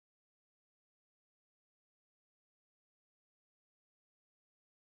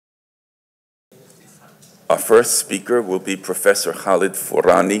Our first speaker will be Professor Khaled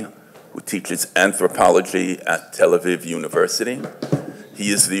Furani, who teaches anthropology at Tel Aviv University.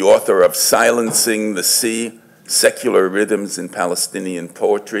 He is the author of Silencing the Sea, Secular Rhythms in Palestinian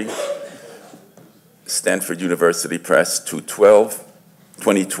Poetry, Stanford University Press,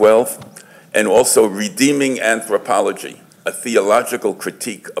 2012, and also Redeeming Anthropology, a Theological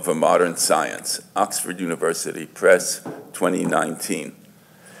Critique of a Modern Science, Oxford University Press, 2019.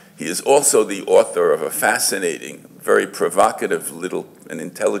 He is also the author of a fascinating, very provocative and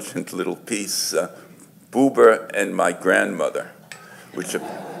intelligent little piece, Buber and My Grandmother, which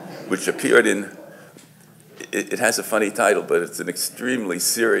appeared in, it has a funny title, but it's an extremely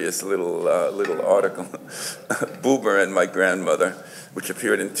serious little article, Buber and My Grandmother, which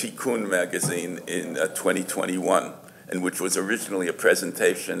appeared in Tikkun magazine in 2021, and which was originally a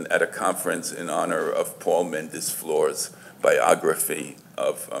presentation at a conference in honor of Paul Mendes-Flohr's biography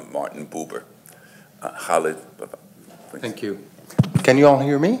of Martin Buber. Khaled. Thank you. Can you all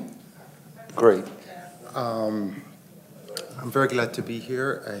hear me? Great. I'm very glad to be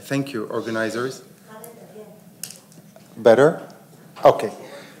here. Thank you, organizers. Better? Okay.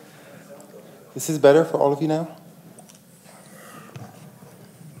 This is better for all of you now?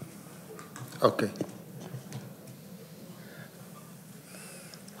 Okay.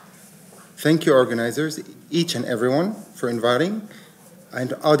 Thank you, organizers, each and everyone, for inviting,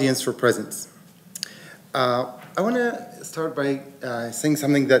 and the audience for presence. I want to start by saying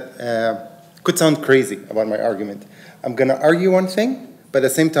something that could sound crazy about my argument. I'm going to argue one thing, but at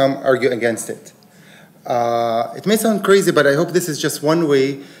the same time argue against it. It may sound crazy, but I hope this is just one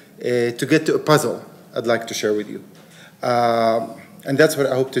way to get to a puzzle I'd like to share with you. And that's what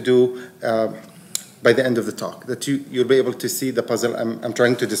I hope to do by the end of the talk, that you'll be able to see the puzzle I'm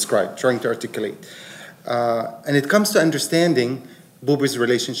trying to describe, trying to articulate. And it comes to understanding Buber's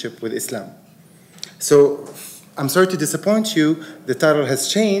relationship with Islam. So I'm sorry to disappoint you, the title has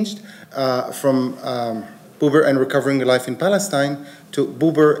changed from Buber and Recovering Life in Palestine to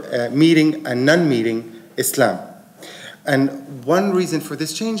Buber Meeting and Non-Meeting Islam. And one reason for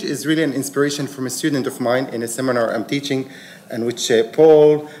this change is really an inspiration from a student of mine in a seminar I'm teaching, in which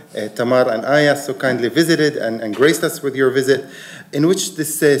Paul, Tamar, and Aya so kindly visited and graced us with your visit, in which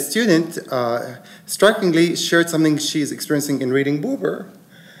this student strikingly shared something she is experiencing in reading Buber.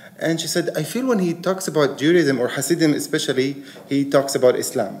 And she said, I feel when he talks about Judaism, or Hasidim especially, he talks about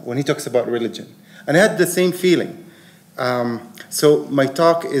Islam, when he talks about religion. And I had the same feeling. So my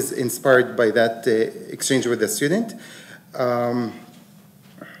talk is inspired by that exchange with the student. And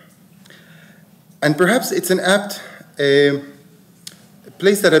perhaps it's an apt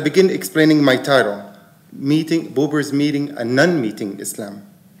place that I begin explaining my title, Buber's Meeting and Non-Meeting Islam.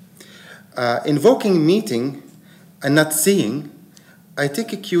 Invoking meeting and not seeing, I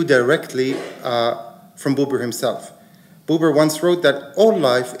take a cue directly from Buber himself. Buber once wrote that all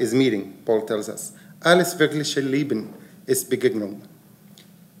life is meeting, Paul tells us. Alles wirkliche Leben ist Begegnung.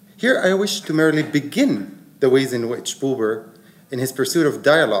 Here I wish to merely begin the ways in which Buber, in his pursuit of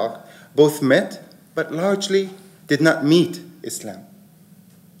dialogue, both met but largely did not meet Islam.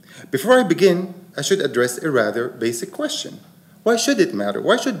 Before I begin, I should address a rather basic question. Why should it matter?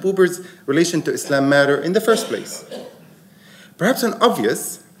 Why should Buber's relation to Islam matter in the first place? Perhaps an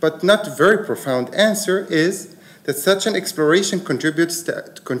obvious but not very profound answer is that such an exploration contributes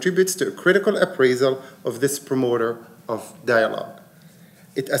to a critical appraisal of this promoter of dialogue.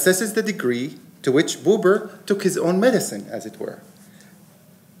 It assesses the degree to which Buber took his own medicine, as it were.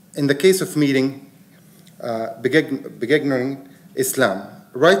 In the case of meeting Begegnung Islam,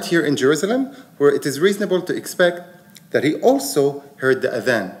 right here in Jerusalem, where it is reasonable to expect that he also heard the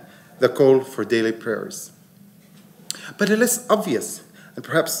adhan, the call for daily prayers. But a less obvious and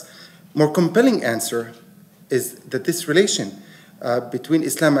perhaps more compelling answer is that this relation between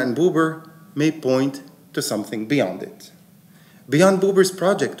Islam and Buber may point to something beyond it. Beyond Buber's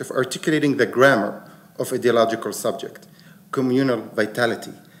project of articulating the grammar of ideological subject, communal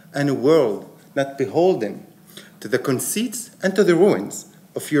vitality, and a world not beholden to the conceits and to the ruins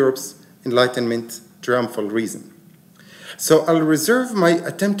of Europe's Enlightenment triumphal reason. So I'll reserve my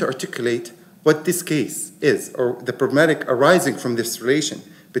attempt to articulate what this case is, or the problematic arising from this relation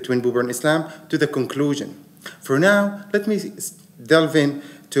between Buber and Islam, to the conclusion. For now, let me delve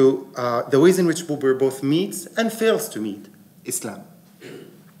into the ways in which Buber both meets and fails to meet Islam.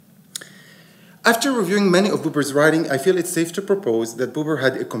 After reviewing many of Buber's writing, I feel it's safe to propose that Buber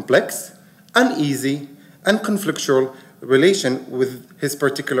had a complex, uneasy, and conflictual relation with his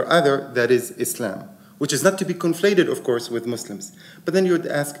particular other, that is Islam, which is not to be conflated, of course, with Muslims. But then you would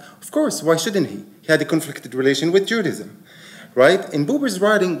ask, of course, why shouldn't he? He had a conflicted relation with Judaism, right? In Buber's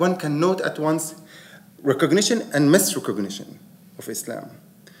writing, one can note at once recognition and misrecognition of Islam.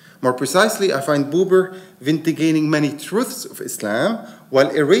 More precisely, I find Buber vindicating many truths of Islam while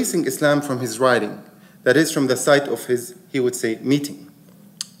erasing Islam from his writing, that is, from the site of his, he would say, meeting.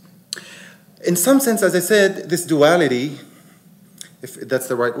 In some sense, as I said, this duality, if that's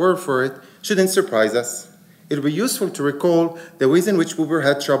the right word for it, shouldn't surprise us. It would be useful to recall the ways in which Buber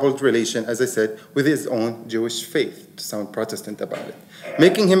had troubled relation, as I said, with his own Jewish faith, to sound Protestant about it,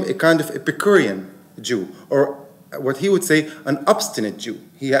 making him a kind of Epicurean Jew, or what he would say, an obstinate Jew.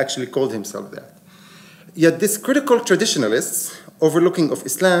 He actually called himself that. Yet this critical traditionalists, overlooking of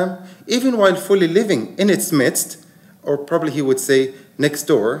Islam, even while fully living in its midst, or probably he would say next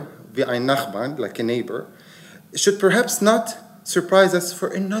door, wie ein Nachbarn, like a neighbor, should perhaps not surprise us for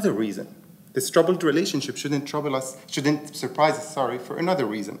another reason. This troubled relationship shouldn't surprise us, for another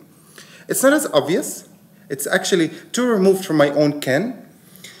reason. It's not as obvious. It's actually too removed from my own ken,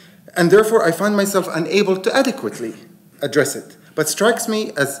 and therefore I find myself unable to adequately address it, but strikes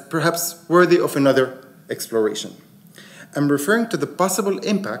me as perhaps worthy of another exploration. I'm referring to the possible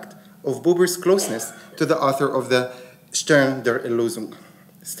impact of Buber's closeness to the author of the Stern der Erlösung,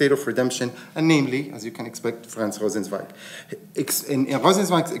 State of Redemption, and namely, as you can expect, Franz Rosenzweig. In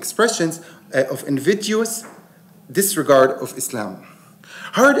Rosenzweig's expressions of invidious disregard of Islam.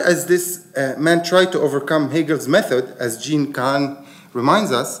 Hard as this man tried to overcome Hegel's method, as Jean Kahn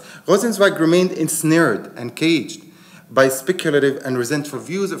reminds us, Rosenzweig remained ensnared and caged by speculative and resentful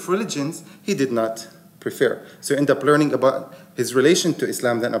views of religions he did not prefer. So end up learning about his relation to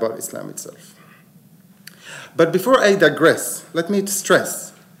Islam than about Islam itself. But before I digress, let me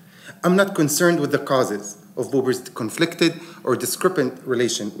stress, I'm not concerned with the causes of Buber's conflicted or discrepant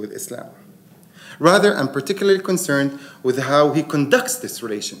relation with Islam. Rather, I'm particularly concerned with how he conducts this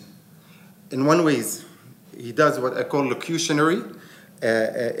relation. In one way, he does what I call locutionary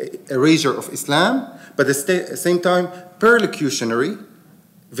erasure of Islam, but at the same time, perlocutionary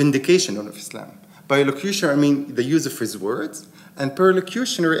vindication of Islam. By locutionary, I mean the use of his words, and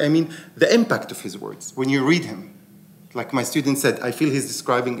perlocutionary, I mean the impact of his words. When you read him, like my student said, I feel he's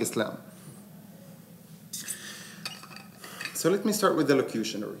describing Islam. So let me start with the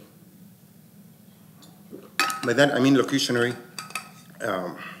locutionary. By that, I mean locutionary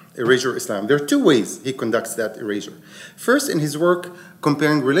erasure of Islam. There are two ways he conducts that erasure. First, in his work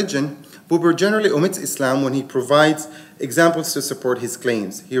comparing religion, Buber generally omits Islam when he provides examples to support his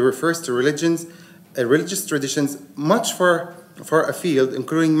claims. He refers to religious traditions much far afield,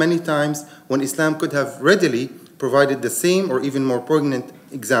 including many times when Islam could have readily provided the same or even more poignant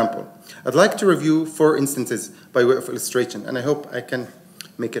example. I'd like to review 4 instances by way of illustration, and I hope I can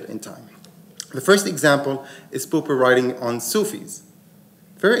make it in time. The first example is Buber writing on Sufis.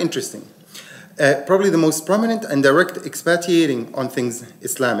 Very interesting. Probably the most prominent and direct expatiating on things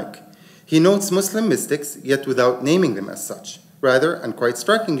Islamic. He notes Muslim mystics, yet without naming them as such. Rather, and quite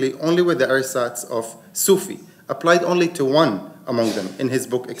strikingly, only with the ersatz of Sufi, applied only to one among them in his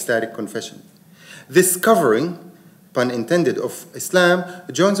book Ecstatic Confession. This covering, pun intended, of Islam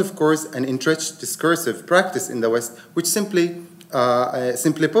joins, of course, an entrenched discursive practice in the West, which simply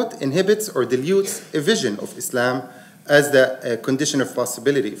put, inhibits or dilutes a vision of Islam as the condition of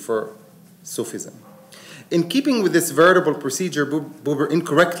possibility for Sufism. In keeping with this veritable procedure, Buber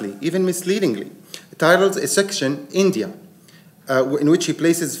incorrectly, even misleadingly, titles a section India, in which he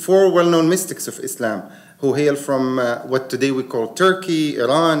places 4 well-known mystics of Islam who hail from what today we call Turkey,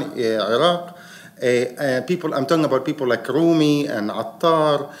 Iran, Iraq. I'm talking about people like Rumi and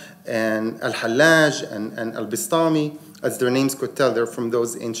Attar and Al-Hallaj and Al-Bistami, as their names could tell, they're from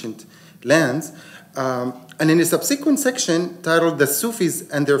those ancient lands. And in a subsequent section titled The Sufis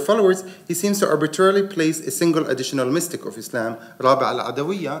and Their Followers, he seems to arbitrarily place a single additional mystic of Islam, Rabi'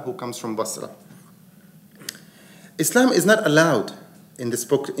 al-Adawiyya, who comes from Basra. Islam is not allowed in this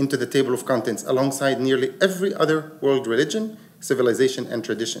book into the table of contents alongside nearly every other world religion, civilization, and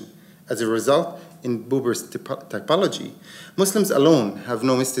tradition. As a result, in Buber's typology, Muslims alone have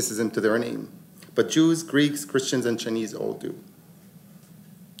no mysticism to their name, but Jews, Greeks, Christians, and Chinese all do.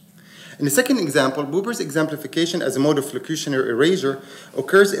 In the second example, Buber's exemplification as a mode of locutionary erasure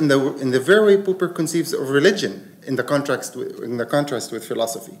occurs in the very way Buber conceives of religion in the contrast with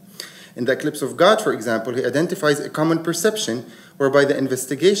philosophy. In The Eclipse of God, for example, he identifies a common perception whereby the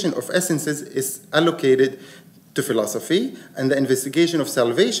investigation of essences is allocated to philosophy and the investigation of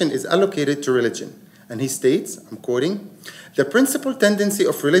salvation is allocated to religion. And he states, I'm quoting, "The principal tendency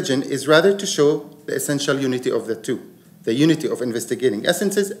of religion is rather to show the essential unity of the two, the unity of investigating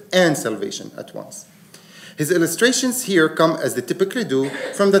essences and salvation at once." His illustrations here come, as they typically do,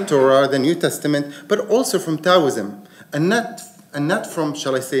 from the Torah, the New Testament, but also from Taoism, and not from,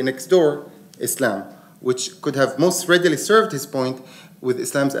 shall I say, next door, Islam, which could have most readily served his point with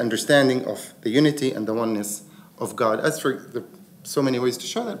Islam's understanding of the unity and the oneness of God. As for the so many ways to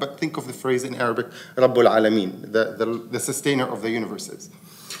show that, but think of the phrase in Arabic, Rabbul Alameen, the sustainer of the universes.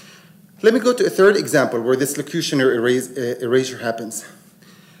 Let me go to a third example where this locutionary erasure happens,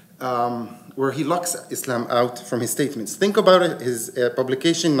 where he locks Islam out from his statements. Think about his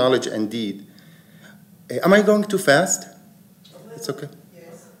publication, Knowledge and Deed. Am I going too fast? It's okay?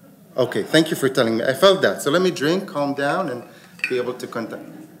 Yes. Okay, thank you for telling me. I felt that. So let me drink, calm down, and be able to contact.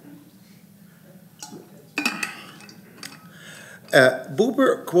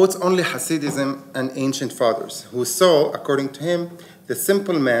 Buber quotes only Hasidism and ancient fathers, who saw, according to him, the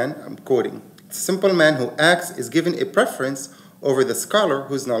simple man, I'm quoting, the simple man who acts is given a preference over the scholar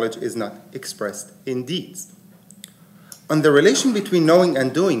whose knowledge is not expressed in deeds. On the relation between knowing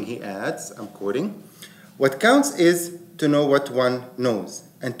and doing, he adds, I'm quoting, what counts is to know what one knows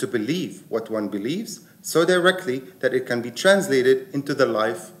and to believe what one believes so directly that it can be translated into the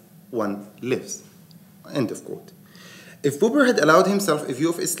life one lives. End of quote. If Buber had allowed himself a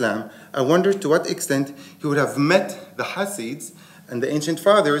view of Islam, I wonder to what extent he would have met the Hasids and the ancient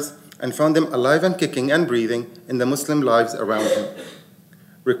fathers and found them alive and kicking and breathing in the Muslim lives around him.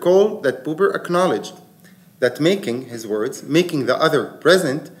 Recall that Buber acknowledged that making, his words, making the other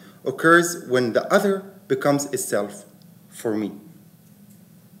present occurs when the other becomes a self for me.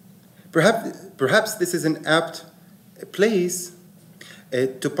 Perhaps this is an apt place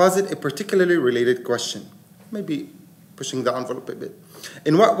to posit a particularly related question, maybe pushing the envelope a bit.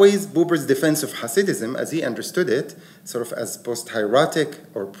 In what ways Buber's defense of Hasidism, as he understood it, sort of as post-hieratic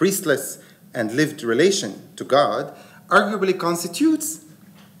or priestless and lived relation to God, arguably constitutes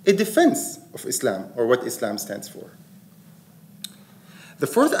a defense of Islam, or what Islam stands for. The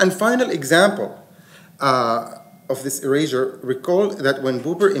fourth and final example of this erasure, recall that when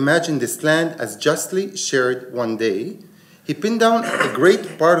Buber imagined this land as justly shared one day, he pinned down a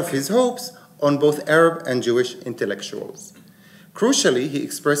great part of his hopes on both Arab and Jewish intellectuals. Crucially, he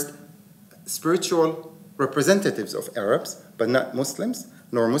expressed spiritual representatives of Arabs, but not Muslims,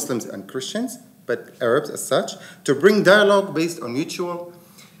 nor Muslims and Christians, but Arabs as such, to bring dialogue based on mutual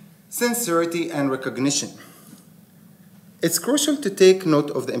sincerity and recognition. It's crucial to take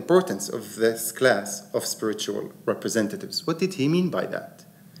note of the importance of this class of spiritual representatives. What did he mean by that?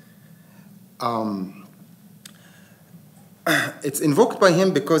 It's invoked by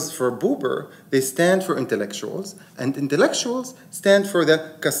him because for Buber, they stand for intellectuals, and intellectuals stand for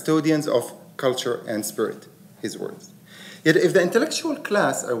the custodians of culture and spirit, his words. Yet if the intellectual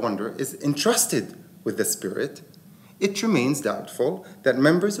class, I wonder, is entrusted with the spirit, it remains doubtful that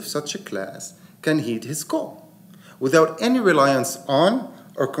members of such a class can heed his call, without any reliance on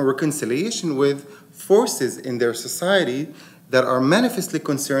or reconciliation with forces in their society that are manifestly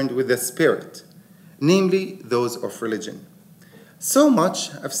concerned with the spirit, namely those of religion. So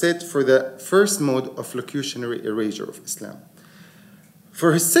much I've said for the first mode of locutionary erasure of Islam.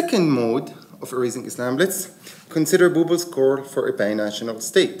 For his second mode of erasing Islam, let's consider Buber's call for a binational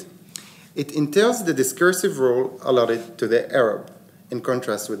state. It entails the discursive role allotted to the Arab, in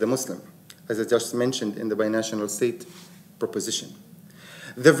contrast with the Muslim, as I just mentioned in the binational state proposition.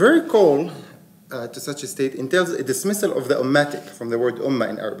 The very call to such a state entails a dismissal of the ummatic, from the word ummah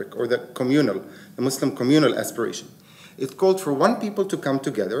in Arabic, or the communal, the Muslim communal aspiration. It called for one people to come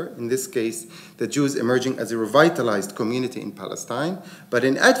together, in this case, the Jews emerging as a revitalized community in Palestine, but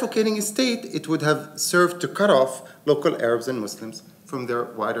in advocating a state, it would have served to cut off local Arabs and Muslims from their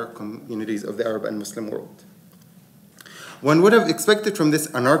wider communities of the Arab and Muslim world. One would have expected from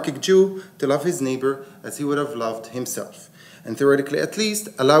this anarchic Jew to love his neighbor as he would have loved himself, and theoretically at least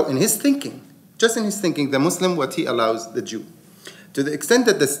allow in his thinking, just in his thinking, the Muslim what he allows the Jew. To the extent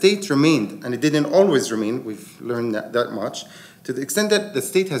that the state remained, and it didn't always remain, we've learned that much, to the extent that the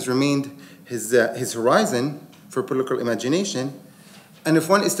state has remained his horizon for political imagination, and if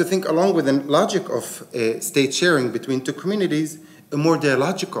one is to think along with the logic of state sharing between two communities, a more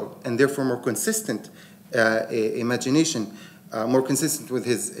dialogical and therefore more consistent imagination, more consistent with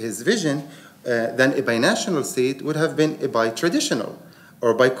his vision than a binational state would have been a bi-traditional,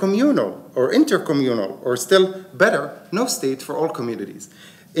 or bicommunal, or intercommunal, or still better, no state for all communities.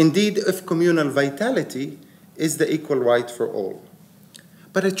 Indeed, if communal vitality is the equal right for all.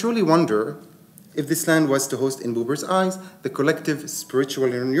 But I truly wonder if this land was to host, in Buber's eyes, the collective spiritual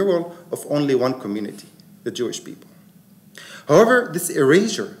renewal of only one community, the Jewish people. However, this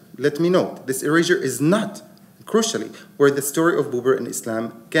erasure, let me note, this erasure is not, crucially, where the story of Buber and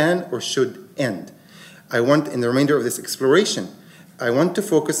Islam can or should end. I want, in the remainder of this exploration, I want to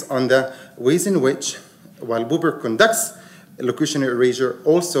focus on the ways in which, while Buber conducts locutionary erasure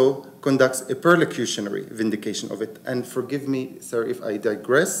also conducts a perlocutionary vindication of it. And forgive me, sir, if I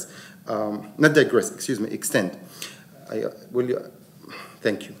digress. Not digress, excuse me, extend.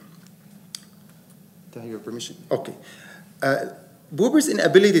 Thank you. Do I have your permission? Okay. Buber's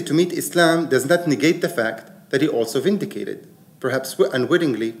inability to meet Islam does not negate the fact that he also vindicated, perhaps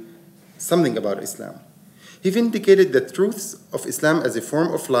unwittingly, something about Islam. He vindicated the truths of Islam as a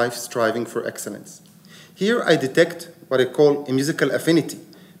form of life striving for excellence. Here I detect what I call a musical affinity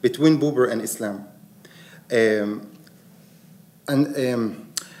between Buber and Islam.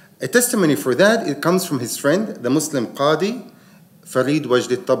 A testimony for that, it comes from his friend, the Muslim Qadi, Farid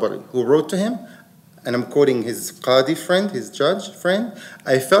Wajd al-Tabari, who wrote to him, and I'm quoting his Qadi friend, his judge friend,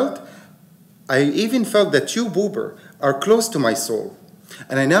 I even felt that you, Buber, are close to my soul.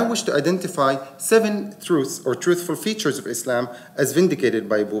 And I now wish to identify 7 truths or truthful features of Islam as vindicated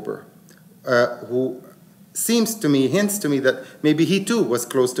by Buber, who hints to me that maybe he too was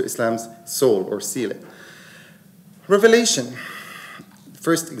close to Islam's soul or sila. Revelation.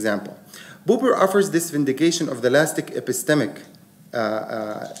 First example. Buber offers this vindication of the lasting epistemic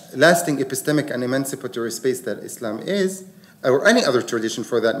and emancipatory space that Islam is, or any other tradition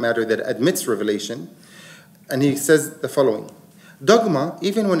for that matter that admits revelation. And he says the following: dogma,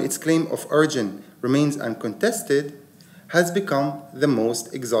 even when its claim of origin remains uncontested, has become the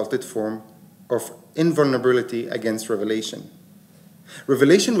most exalted form of invulnerability against revelation.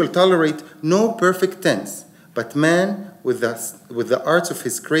 Revelation will tolerate no perfect tense, but man, with the arts of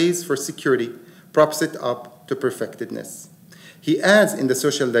his craze for security, props it up to perfectedness. He adds in the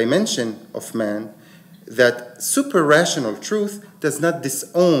social dimension of man that super-rational truth does not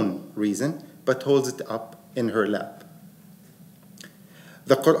disown reason, but holds it up in her lap.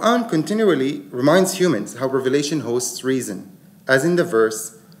 The Quran continually reminds humans how revelation hosts reason, as in the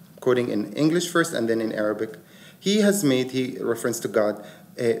verse, quoting in English first and then in Arabic, he reference to God,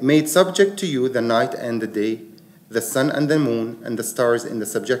 made subject to you the night and the day, the sun and the moon, and the stars in the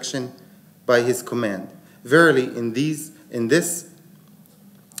subjection by his command. Verily, in this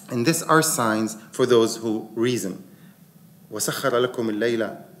are signs for those who reason. وَسَخَّرَ لَكُمُ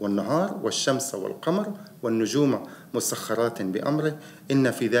اللَّيْلَ وَالنَّهَارَ وَالشَّمْسَ وَالْقَمَرَ وَالنُّجُومَ مُسَخَّرَاتٍ بِأَمْرِهِ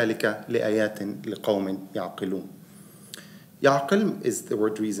إِنَّ فِي ذَلِكَ لِآيَاتٍ لِقَوْمٍ يَعْقِلُونَ. Ya'qil is the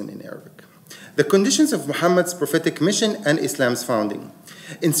word reason in Arabic. The conditions of Muhammad's prophetic mission and Islam's founding.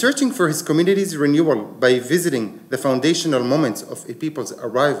 In searching for his community's renewal by visiting the foundational moments of a people's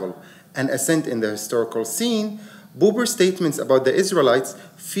arrival and ascent in the historical scene, Buber's statements about the Israelites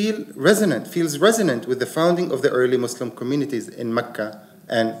feels resonant with the founding of the early Muslim communities in Mecca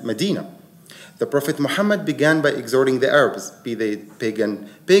and Medina. The Prophet Muhammad began by exhorting the Arabs, be they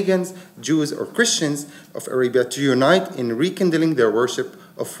pagans, Jews, or Christians of Arabia, to unite in rekindling their worship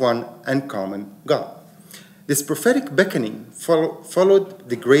of one and common God. This prophetic beckoning followed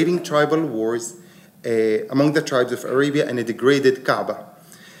degrading tribal wars among the tribes of Arabia and a degraded Kaaba,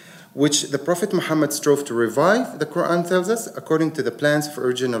 which the Prophet Muhammad strove to revive, the Quran tells us, according to the plans of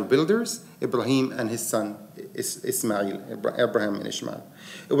original builders, Ibrahim and his son Ismail, Abraham and Ishmael.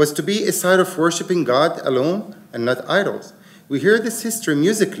 It was to be a site of worshiping God alone and not idols. We hear this history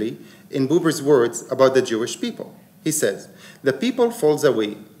musically in Buber's words about the Jewish people. He says, the people falls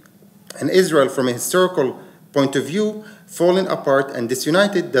away, and Israel, from a historical point of view, fallen apart and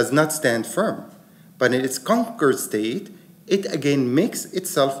disunited, does not stand firm. But in its conquered state, it again makes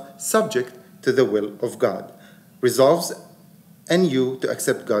itself subject to the will of God, resolves anew to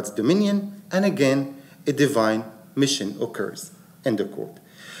accept God's dominion, and again a divine mission occurs. End of quote.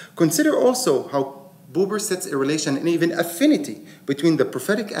 Consider also how Buber sets a relation and even affinity between the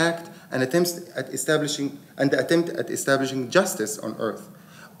prophetic act and the attempt at establishing justice on earth,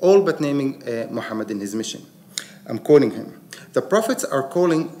 all but naming Muhammad in his mission. I'm quoting him. The prophets are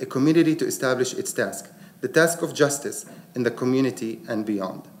calling a community to establish its task, the task of justice in the community and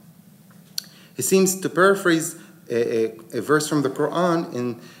beyond. He seems to paraphrase a verse from the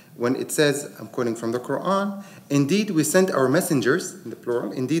Quran when it says, I'm quoting from the Quran, indeed we sent our messengers, in the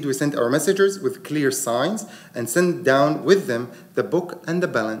plural, indeed we sent our messengers with clear signs and sent down with them the book and the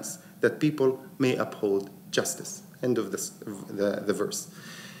balance that people may uphold justice. End of the verse.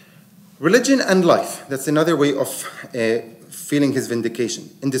 Religion and life, that's another way of feeling his vindication.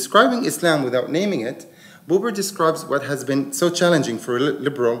 In describing Islam without naming it, Buber describes what has been so challenging for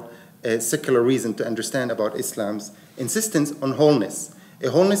liberal secular reason to understand about Islam's insistence on wholeness, a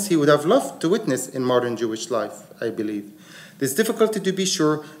wholeness he would have loved to witness in modern Jewish life, I believe. This difficulty, to be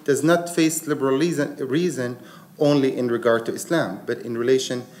sure, does not face liberal reason only in regard to Islam, but in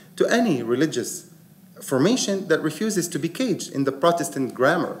relation to any religious formation that refuses to be caged in the Protestant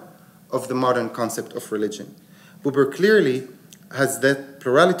grammar of the modern concept of religion. Buber clearly has that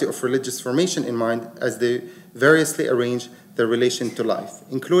plurality of religious formation in mind as they variously arrange their relation to life,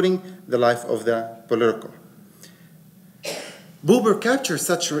 including the life of the political. Buber captures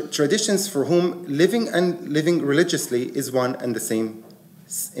such traditions for whom living religiously is one and the same,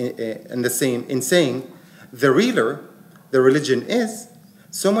 in saying, the realer the religion is,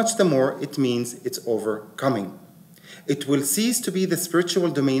 so much the more it means it's overcoming. It will cease to be the spiritual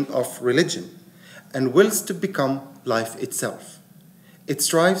domain of religion and wills to become life itself. It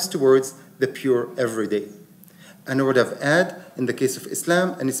strives towards the pure everyday. And I would have added, in the case of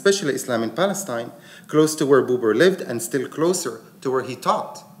Islam, and especially Islam in Palestine, close to where Buber lived and still closer to where he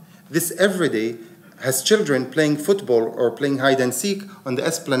taught. This everyday has children playing football or playing hide and seek on the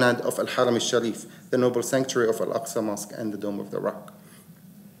esplanade of Al-Haram al-Sharif, the noble sanctuary of Al-Aqsa Mosque and the Dome of the Rock.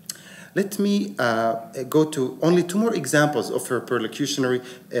 Let me go to only two more examples of her perlocutionary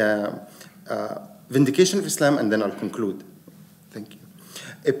vindication of Islam, and then I'll conclude. Thank you.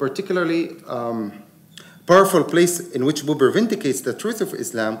 A particularly powerful place in which Buber vindicates the truth of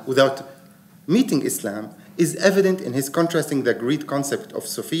Islam without meeting Islam is evident in his contrasting the Greek concept of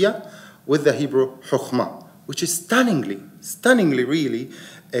Sophia with the Hebrew Chokhmah, which is stunningly really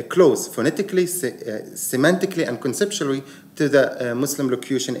close phonetically, semantically, and conceptually to the Muslim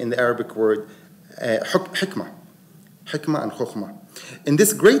locution in the Arabic word hikmah and chokhmah. In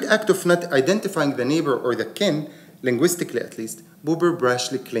this great act of not identifying the neighbor or the kin, linguistically at least, Buber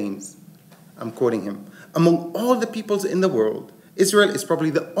brashly claims, I'm quoting him, among all the peoples in the world, Israel is probably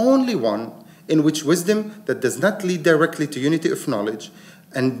the only one in which wisdom that does not lead directly to unity of knowledge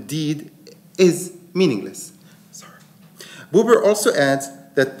and deed is meaningless. Sorry. Buber also adds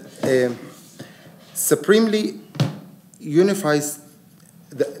that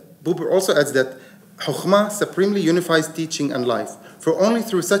Chokhmah supremely unifies teaching and life, for only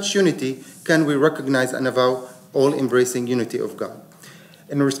through such unity can we recognize and avow all-embracing unity of God.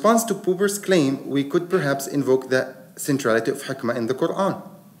 In response to Buber's claim, we could perhaps invoke the centrality of hikmah in the Quran,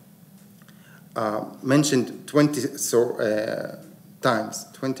 mentioned 20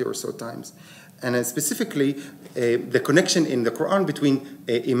 or so times, and specifically the connection in the Quran between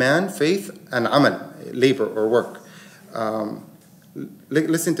iman, faith, and amal, labor or work.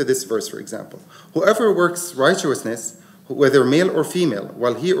 Listen to this verse, for example. Whoever works righteousness, whether male or female,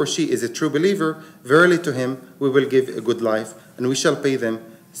 while he or she is a true believer, verily to him we will give a good life, and we shall pay them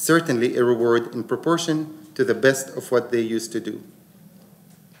certainly a reward in proportion to the best of what they used to do.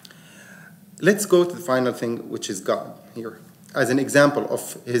 Let's go to the final thing, which is God here, as an example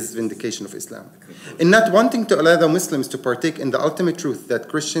of his vindication of Islam. In not wanting to allow the Muslims to partake in the ultimate truth that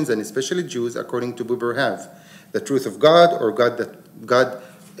Christians and especially Jews, according to Buber, have, the truth of God, or God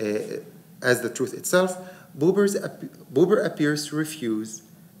as the truth itself, Buber appears to refuse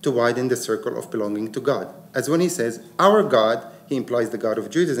to widen the circle of belonging to God. As when he says, our God, he implies the God of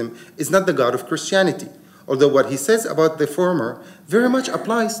Judaism, is not the God of Christianity, although what he says about the former very much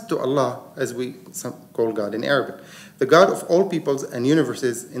applies to Allah, as we call God in Arabic, the God of all peoples and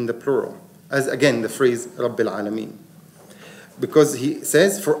universes in the plural, as again the phrase Rabbil Alameen. Because he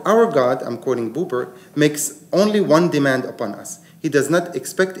says, for our God, I'm quoting Buber, makes only one demand upon us. He does not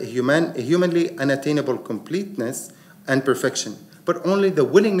expect a humanly unattainable completeness and perfection, but only the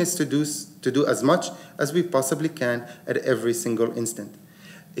willingness to do as much as we possibly can at every single instant.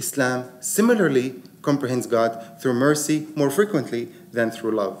 Islam similarly comprehends God through mercy more frequently than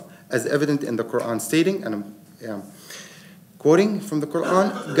through love, as evident in the Quran stating, and I'm quoting from the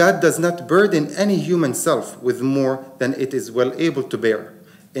Quran, God does not burden any human self with more than it is well able to bear.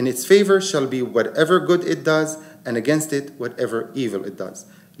 In its favor shall be whatever good it does, and against it whatever evil it does.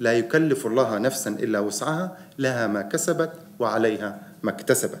 لا يكلف الله نفسا إلا وسعها لها ما كسبت وعليها ما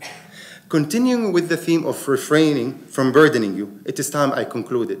اكتسبت. Continuing with the theme of refraining from burdening you, it is time I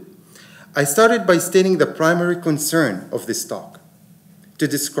concluded. I started by stating the primary concern of this talk, to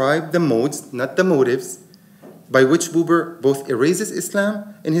describe the modes, not the motives, by which Buber both erases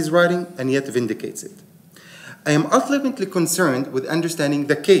Islam in his writing and yet vindicates it. I am ultimately concerned with understanding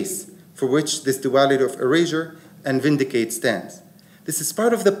the case for which this duality of erasure and vindicate stands. This is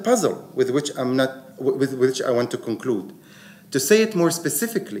part of the puzzle with which I want to conclude. To say it more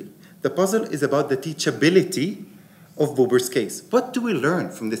specifically, the puzzle is about the teachability of Buber's case. What do we learn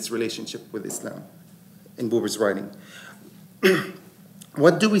from this relationship with Islam in Buber's writing?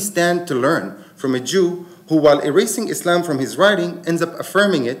 What do we stand to learn from a Jew who, while erasing Islam from his writing, ends up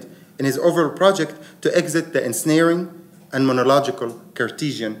affirming it in his overall project to exit the ensnaring and monological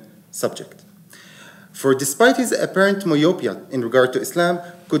Cartesian subject? For despite his apparent myopia in regard to Islam,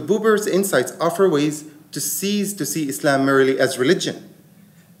 could Buber's insights offer ways to cease to see Islam merely as religion,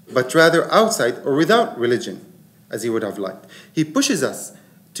 but rather outside or without religion, as he would have liked. He pushes us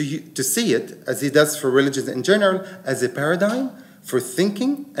to see it, as he does for religions in general, as a paradigm for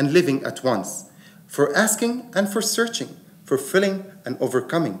thinking and living at once, for asking and for searching, for filling and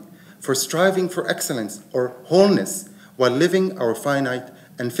overcoming, for striving for excellence or wholeness while living our finite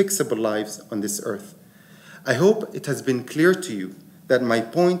and fixable lives on this earth. I hope it has been clear to you that my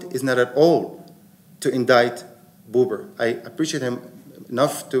point is not at all to indict Buber. I appreciate him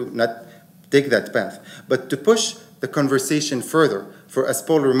enough to not take that path, but to push the conversation further. For as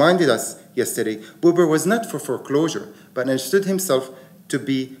Paul reminded us yesterday, Buber was not for foreclosure, but understood himself to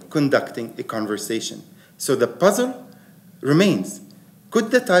be conducting a conversation. So the puzzle remains.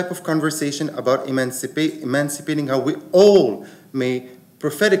 Could the type of conversation about emancipating how we all may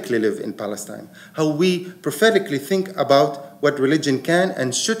prophetically live in Palestine, how we prophetically think about what religion can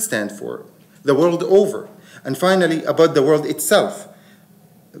and should stand for the world over, and finally about the world itself,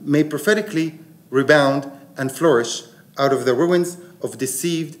 may prophetically rebound and flourish out of the ruins of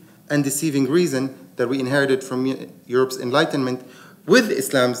deceived and deceiving reason that we inherited from Europe's Enlightenment, with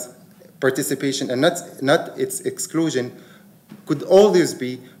Islam's participation and not its exclusion, could all this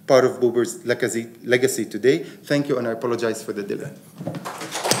be part of Buber's legacy today? Thank you, and I apologize for the delay.